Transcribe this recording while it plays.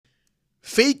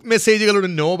Fake മെസ്സേജുകളോട്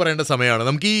no പറയേണ്ട സമയമാണ്.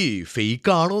 നമുക്ക് ഈ ഫേക്ക്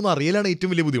ആണോ എന്ന് അറിയലാണ്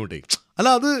ഏറ്റവും വലിയ ബുദ്ധിമുട്ട്. അല്ല,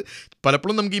 അത്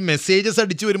പലപ്പോഴും നമുക്ക് ഈ മെസ്സേജസ്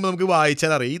അടിച്ചു വരുമ്പോൾ നമുക്ക്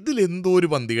വായിച്ചാൽ അറിയാം ഇതിലെന്തോ ഒരു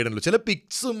പന്തികേടുണ്ടല്ലോ. ചില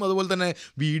പിക്സും അതുപോലെ തന്നെ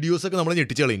വീഡിയോസൊക്കെ നമ്മളെ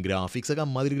ഞെട്ടിച്ച് കളയും. ഗ്രാഫിക്സ് ഒക്കെ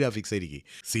അമ്മാതിരി ഗ്രാഫിക്സ് ആയിരിക്കും.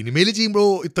 സിനിമയിൽ ചെയ്യുമ്പോൾ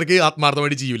ഇത്രയ്ക്ക്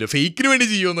ആത്മാർത്ഥമായിട്ട് ചെയ്യൂല, ഫേക്കിന് വേണ്ടി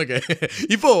ചെയ്യുമെന്നൊക്കെ.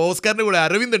 ഇപ്പോൾ ഓസ്കാറിൻ്റെ കൂടെ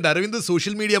അരവിന്ദ് ഉണ്ട്. അരവിന്ദ്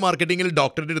സോഷ്യൽ മീഡിയ മാർക്കറ്റിംഗിൽ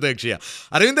ഡോക്ടറേറ്റ് എടുത്ത കക്ഷിയാണ്.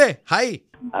 അരവിന്ദേ, hi.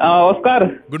 Oscar,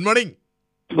 good morning.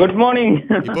 Good morning.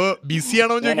 ഇപ്പൊ ബിസി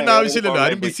ആണോ എന്ന് ചോദിക്കേണ്ട ആവശ്യമില്ലല്ലോ,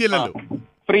 ആരും ബിസി അല്ലല്ലോ.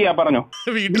 ഫ്രീയാ, പറഞ്ഞോ.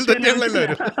 വീട്ടിൽ തന്നെയാണല്ലോ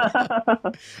എല്ലാവരും.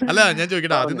 അല്ല, ഞാൻ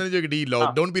ചോദിക്കട്ടെ, ആദ്യം തന്നെ ചോദിക്കട്ടെ, ഈ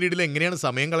ലോക്ക്ഡൌൺ പീരീഡിൽ എങ്ങനെയാണ്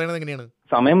സമയം കളയണത്? എങ്ങനെയാണ്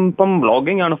സമയം? ഇപ്പം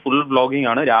വ്ളോഗിംഗ് ആണ്, ഫുൾ വ്ളോഗിംഗ്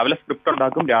ആണ്. രാവിലെ സ്ക്രിപ്റ്റ്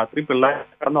ഉണ്ടാക്കും, രാത്രി പിള്ളേർ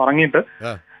കിടന്ന് ഉറങ്ങിയിട്ട്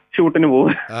ഷൂട്ടിന്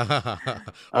പോകും.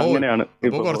 അങ്ങനെയാണ്.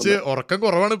 കുറച്ച് ഉറക്കം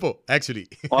കുറവാണ് ഇപ്പോ. ആക്ച്വലി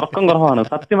ഉറക്കം കുറവാണ്.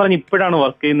 സത്യം പറഞ്ഞ് ഇപ്പോഴാണ്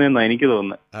വർക്ക് ചെയ്യുന്നതെന്നാണ് എനിക്ക്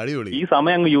തോന്നുന്നത്. അടിപൊളി. ഈ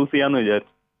സമയം അങ്ങ് യൂസ് ചെയ്യാന്ന് വിചാരിച്ചു.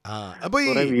 അപ്പൊ ഈ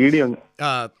വീഡിയോ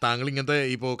താങ്കൾ ഇങ്ങനത്തെ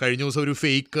ഇപ്പോ കഴിഞ്ഞ ദിവസം ഒരു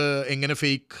ഫേക്ക് എങ്ങനെ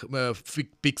ഫേക്ക്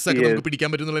പിക്സ് ഒക്കെ നമുക്ക് പിടിക്കാൻ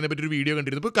പറ്റുന്നതിനെ പറ്റി ഒരു വീഡിയോ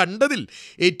കണ്ടിരുന്നു. ഇപ്പൊ കണ്ടതിൽ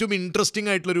ഏറ്റവും ഇൻട്രസ്റ്റിംഗ്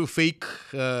ആയിട്ടുള്ള ഒരു ഫേക്ക്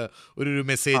ഒരു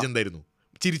മെസ്സേജ് എന്തായിരുന്നു?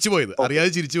 ചിരിച്ചു പോയത്,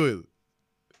 അറിയാതെ ചിരിച്ചു പോയത്.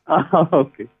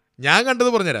 ഞാൻ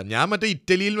കണ്ടത് പറഞ്ഞുതരാം. ഞാൻ മറ്റേ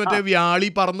ഇറ്റലിയിൽ മറ്റേ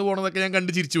വ്യാളി പറന്നു പോണതൊക്കെ ഞാൻ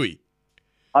കണ്ട് ചിരിച്ചു പോയി.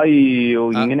 അയ്യോ,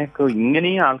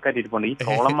 ഇങ്ങനെയും ആൾക്കാർ ഇരിപ്പുണ്ട്. ഈ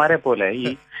ചോളന്മാരെ പോലെ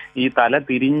ഈ തല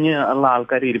തിരിഞ്ഞ് ഉള്ള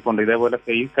ആൾക്കാർ ഇരിപ്പുണ്ട്, ഇതേപോലെ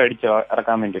ഫേക്ക് അടിച്ച്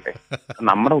ഇറക്കാൻ വേണ്ടിയിട്ട്.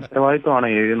 നമ്മുടെ ഉത്തരവാദിത്വമാണ്.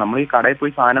 നമ്മൾ ഈ കടയിൽ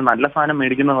പോയി നല്ല സാധനം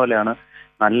മേടിക്കുന്ന പോലെയാണ്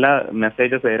നല്ല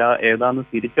മെസ്സേജസ് ഏതാന്ന്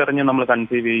തിരിച്ചറിഞ്ഞ് നമ്മൾ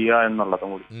കൺസീവ് ചെയ്യുക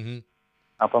എന്നുള്ളതും കൂടി.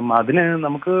 അപ്പം അതിന്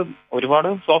നമുക്ക് ഒരുപാട്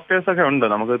സോഫ്റ്റ്വെയർസ് ഒക്കെ ഉണ്ട്.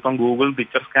 നമുക്ക് ഇപ്പം ഗൂഗിൾ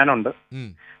പിക്ചർ സ്കാൻ ഉണ്ട്,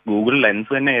 ഗൂഗിൾ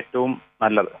ലെൻസ് തന്നെ ഏറ്റവും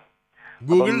നല്ലത്.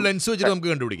 ഗൂഗിൾ ലെൻസ് വെച്ചിട്ട്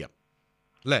നമുക്ക് കണ്ടുപിടിക്കാം.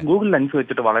 ഗൂഗിൾ ലെൻസ്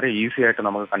വെച്ചിട്ട് വളരെ ഈസി ആയിട്ട്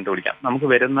നമുക്ക് കണ്ടുപിടിക്കാം. നമുക്ക്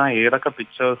വരുന്ന ഏതൊക്കെ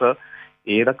പിക്ചേഴ്സ്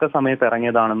ഏതൊക്കെ സമയത്ത്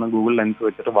ഇറങ്ങിയതാണെന്ന് ഗൂഗിൾ ലെൻസ്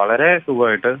വെച്ചിട്ട് വളരെ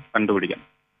സുഖമായിട്ട് കണ്ടുപിടിക്കാം.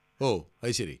 ഓ,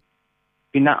 അത് ശരി.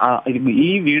 പിന്നെ ഈ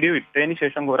വീഡിയോ ഇട്ടതിന്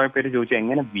ശേഷം കുറെ പേര് ചോദിച്ചു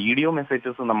എങ്ങനെ വീഡിയോ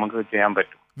മെസ്സേജസ് നമുക്ക് ചെയ്യാൻ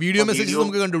പറ്റും. വീഡിയോ മെസ്സേജസ്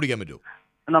നമുക്ക് കണ്ടുപിടിക്കാൻ പറ്റും.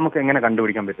 നമുക്ക് എങ്ങനെ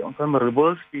കണ്ടുപിടിക്കാൻ പറ്റും? അപ്പം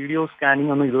റിവേഴ്സ് വീഡിയോ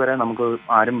സ്കാനിങ് ഒന്നും ഇതുവരെ നമുക്ക്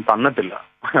ആരും തന്നിട്ടില്ല.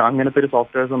 അങ്ങനത്തെ ഒരു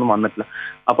സോഫ്റ്റ്വെയർസ് ഒന്നും വന്നിട്ടില്ല.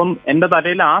 അപ്പം എന്റെ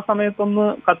തലയിൽ ആ സമയത്തൊന്ന്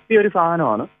കത്തിയ ഒരു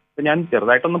സാധനമാണ്. ഞാൻ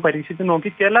ചെറുതായിട്ടൊന്ന് പരീക്ഷിച്ച് നോക്കി.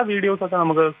 ചില വീഡിയോസ് ഒക്കെ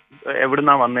നമുക്ക്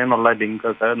എവിടുന്നാ വന്നേന്നുള്ള ലിങ്ക്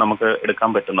ഒക്കെ നമുക്ക് എടുക്കാൻ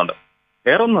പറ്റുന്നുണ്ട്.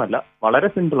 വേറെ ഒന്നുമല്ല, വളരെ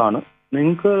സിമ്പിൾ ആണ്.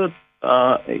 നിങ്ങൾക്ക്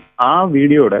ആ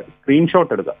വീഡിയോയുടെ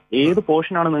സ്ക്രീൻഷോട്ട് എടുക്കുക. ഏത്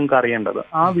പോർഷനാണ് നിങ്ങൾക്ക് അറിയേണ്ടത്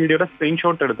ആ വീഡിയോയുടെ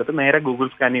സ്ക്രീൻഷോട്ട് എടുത്തിട്ട് നേരെ ഗൂഗിൾ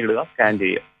സ്കാനിൽ ഇടുക, സ്കാൻ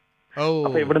ചെയ്യുക.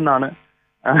 അപ്പൊ എവിടുന്നാണ്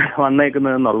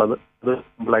വന്നേക്കുന്നത് എന്നുള്ളത് അത്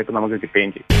സിമ്പിളായിട്ട് നമുക്ക്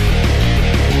കിട്ടുകയും ചെയ്യും.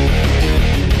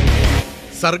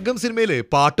 സർഗം സിനിമയിൽ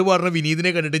പാട്ട് പാടുന്ന വിനീതിനെ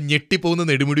കണ്ടിട്ട് ഞെട്ടിപ്പോകുന്ന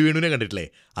നെടുമുടി വേണുവിനെ കണ്ടിട്ടില്ലേ?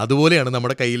 അതുപോലെയാണ്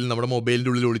നമ്മുടെ കയ്യിൽ നമ്മുടെ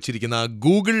മൊബൈലിൻ്റെ ഉള്ളിൽ ഒളിച്ചിരിക്കുന്ന ആ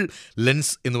ഗൂഗിൾ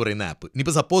ലെൻസ് എന്ന് പറയുന്ന ആപ്പ്.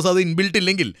 ഇനിയിപ്പോൾ സപ്പോസ് അത് ഇൻബിൽട്ട്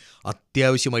ഇല്ലെങ്കിൽ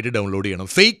അത്യാവശ്യമായിട്ട് ഡൗൺലോഡ്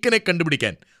ചെയ്യണം. ഫേക്കിനെ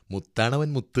കണ്ടുപിടിക്കാൻ മുത്താണവൻ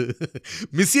മുത്ത്.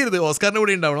 മിസ് ചെയ്യരുത്. ഓസ്കാറിൻ്റെ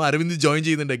കൂടെ ഉണ്ടാവണം. അരവിന്ദ് ജോയിൻ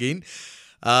ചെയ്യുന്നുണ്ട് again.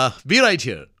 B right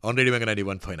here on radio mega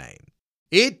 91.9.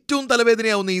 ഏറ്റവും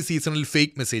തലവേദനയാവുന്ന ഈ സീസണിൽ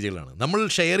ഫേക്ക് മെസ്സേജുകളാണ്. നമ്മൾ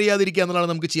ഷെയർ ചെയ്യാതിരിക്കുക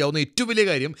എന്നുള്ളതാണ് നമുക്ക് ചെയ്യാവുന്ന ഏറ്റവും വലിയ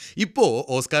കാര്യം. ഇപ്പോൾ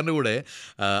ഓസ്കാറിൻ്റെ കൂടെ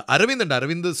അരവിന്ദ് ഉണ്ട്.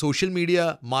 അരവിന്ദ് സോഷ്യൽ മീഡിയ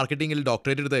മാർക്കറ്റിങ്ങിൽ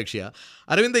ഡോക്ടറേറ്റ് എടുത്ത കക്ഷിയാണ്.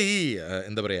 അരവിന്ദ്, ഈ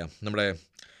എന്താ പറയുക, നമ്മുടെ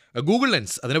ഗൂഗിൾ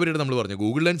ലെൻസ്, അതിനെ പറ്റിയിട്ട് നമ്മൾ പറഞ്ഞു.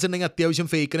 ഗൂഗിൾ ലെൻസ് ഉണ്ടെങ്കിൽ അത്യാവശ്യം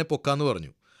ഫേക്കിനെ പൊക്കാമെന്ന്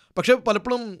പറഞ്ഞു. പക്ഷെ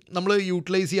പലപ്പോഴും നമ്മൾ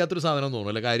യൂട്ടിലൈസ് ചെയ്യാത്തൊരു സാധനം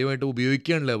തോന്നുന്നു, അല്ലെ? കാര്യമായിട്ട്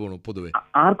ഉപയോഗിക്കാനല്ലേ പോണു പൊതുവെ?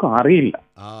 ആർക്കും അറിയില്ല.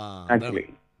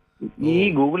 ഈ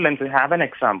Google lens have an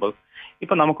example.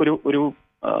 ഇപ്പൊ നമുക്കൊരു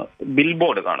ബിൽ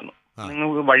ബോർഡ് കാണുന്നു. നിങ്ങൾ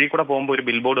വഴി കൂടെ പോകുമ്പോൾ ഒരു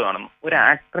ബിൽ ബോർഡ് കാണുന്നു.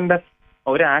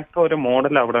 ഒരു ആക്ടർ ഒരു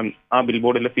മോഡൽ അവിടെ ആ ബിൽ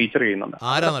ബോർഡിൽ ഫീച്ചർ ചെയ്യുന്നുണ്ട്.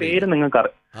 പേര് നിങ്ങൾക്ക്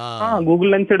അറിയാം. ഗൂഗിൾ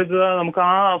ലെൻസ് എടുക്കുക, നമുക്ക്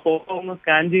ആ ഫോട്ടോ ഒന്ന്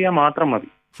സ്കാൻ ചെയ്യാൻ മാത്രം മതി.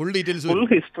 ഫുൾ ഡീറ്റെയിൽസ്, ഫുൾ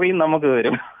ഹിസ്റ്ററിയും നമുക്ക്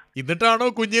വരും. എന്നിട്ടാണോ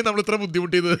കുഞ്ഞെ നമ്മൾ ഇത്ര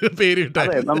ബുദ്ധിമുട്ടിയത് പേര്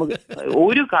കിട്ടാൻ? നമുക്ക്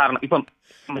ഒരു കാരണം, ഇപ്പം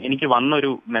എനിക്ക്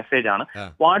വന്നൊരു മെസ്സേജ് ആണ്.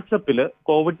 വാട്സപ്പില്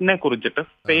കോവിഡിനെ കുറിച്ചിട്ട്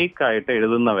ഫേക്ക് ആയിട്ട്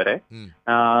എഴുതുന്നവരെ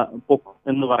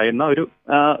എന്ന് പറയുന്ന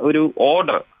ഒരു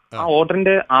ഓർഡർ, ആ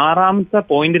ഓർഡറിന്റെ 6ാമത്തെ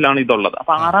പോയിന്റിലാണ് ഇതുള്ളത്.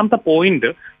 അപ്പൊ 6ാമത്തെ പോയിന്റ്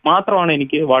മാത്രമാണ്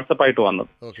എനിക്ക് വാട്സപ്പായിട്ട് വന്നത്.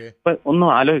 അപ്പൊ ഒന്ന്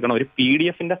ആലോചിക്കണം, ഒരു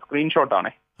PDF-ന്റെ സ്ക്രീൻഷോട്ട്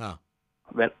ആണ്,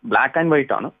 ബ്ലാക്ക് ആൻഡ്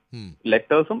വൈറ്റ് ആണ്,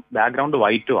 ലെറ്റേഴ്സും ബാക്ക്ഗ്രൗണ്ട്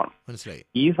വൈറ്റും ആണ്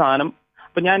ഈ സാധനം.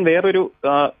 അപ്പൊ ഞാൻ വേറൊരു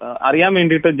അറിയാൻ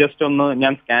വേണ്ടിയിട്ട് ജസ്റ്റ് ഒന്ന്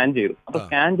ഞാൻ സ്കാൻ ചെയ്തു. അപ്പൊ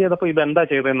സ്കാൻ ചെയ്തപ്പോ ഇതെന്താ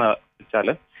ചെയ്തതെന്ന്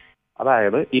വെച്ചാല്,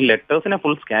 അതായത് ഈ ലെറ്റേഴ്സിനെ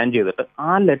ഫുൾ സ്കാൻ ചെയ്തിട്ട്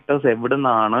ആ ലെറ്റേഴ്സ്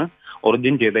എവിടുന്നാണ്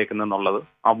ഒറിജിൻ ചെയ്തേക്കുന്നത് എന്നുള്ളത്,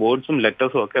 ആ വേർഡ്സും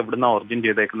ലെറ്റേഴ്സും ഒക്കെ എവിടുന്നാ ഒറിജിൻ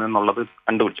ചെയ്തേക്കുന്നത് എന്നുള്ളത്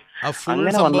കണ്ടുപിടിച്ചു.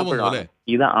 അങ്ങനെ വന്നപ്പോഴാണ്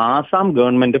ഇത് ആസാം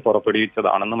ഗവൺമെന്റ്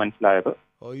പുറപ്പെടുവിച്ചതാണെന്ന് മനസ്സിലായത്.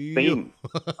 സെയിം.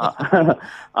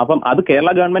 അപ്പം അത്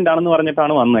കേരള ഗവൺമെന്റ് ആണെന്ന്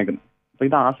പറഞ്ഞിട്ടാണ് വന്നേക്കുന്നത്. അപ്പൊ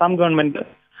ഇത് ആസാം ഗവൺമെന്റ്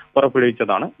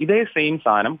പുറപ്പെടുവിച്ചതാണ്. ഇതേ സെയിം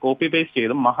സാധനം കോപ്പി പേസ്റ്റ്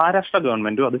ചെയ്ത് മഹാരാഷ്ട്ര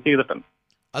ഗവൺമെന്റും അത് ചെയ്തിട്ടുണ്ട്.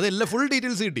 അതെല്ലാം ഫുൾ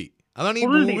ഡീറ്റെയിൽസ് കിട്ടി. അതാണ് ഈ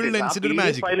ഗൂഗിൾ ലെൻസിന്റെ ഒരു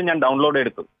മാജിക്. ഫയൽ ഞാൻ ഡൗൺലോഡ്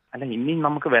എടുത്തു. അല്ല, ഇനി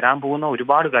നമുക്ക് വരാൻ പോകുന്ന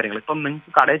ഒരുപാട് കാര്യങ്ങൾ. ഇപ്പം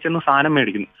നിങ്ങൾക്ക് കടയിൽ ചെന്ന് സാധനം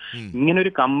മേടിക്കുന്നു, ഇങ്ങനെ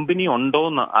ഒരു കമ്പനി ഉണ്ടോ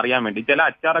എന്ന് അറിയാൻ വേണ്ടി. ചില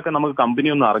അച്ചാറൊക്കെ നമുക്ക് കമ്പനി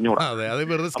ഒന്നും അറിഞ്ഞുകൂടാ.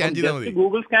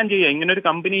 ഗൂഗിൾ സ്കാൻ ചെയ്യുക, ഇങ്ങനെ ഒരു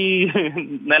കമ്പനി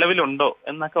നിലവിലുണ്ടോ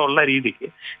എന്നൊക്കെ ഉള്ള രീതിക്ക്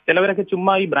ചിലവരൊക്കെ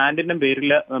ചുമ്മാ ഈ ബ്രാൻഡിന്റെ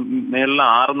പേരിൽ മേളിൽ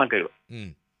 6 എന്നൊക്കെ ഇടും.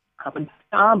 അപ്പൊ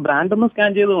ആ ബ്രാൻഡ് ഒന്ന് സ്കാൻ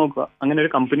ചെയ്ത് നോക്കുക, അങ്ങനെ ഒരു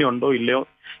കമ്പനി ഉണ്ടോ ഇല്ലയോ.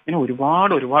 ഇങ്ങനെ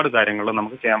ഒരുപാട് കാര്യങ്ങൾ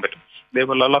നമുക്ക് ചെയ്യാൻ പറ്റും.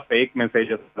 ഇതേപോലുള്ള ഫേക്ക്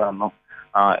മെസ്സേജസ് ഏതാണെന്നോ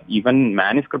ഈവൻ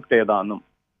മാനുസ്ക്രിപ്റ്റ് ഏതാണെന്നും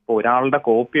ഇപ്പൊ ഒരാളുടെ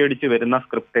കോപ്പി അടിച്ച് വരുന്ന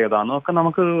സ്ക്രിപ്റ്റ് ഏതാണെന്നോ ഒക്കെ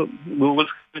നമുക്ക് ഗൂഗിൾ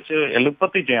വെച്ച്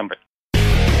എളുപ്പത്തിൽ ചെയ്യാൻ പറ്റും.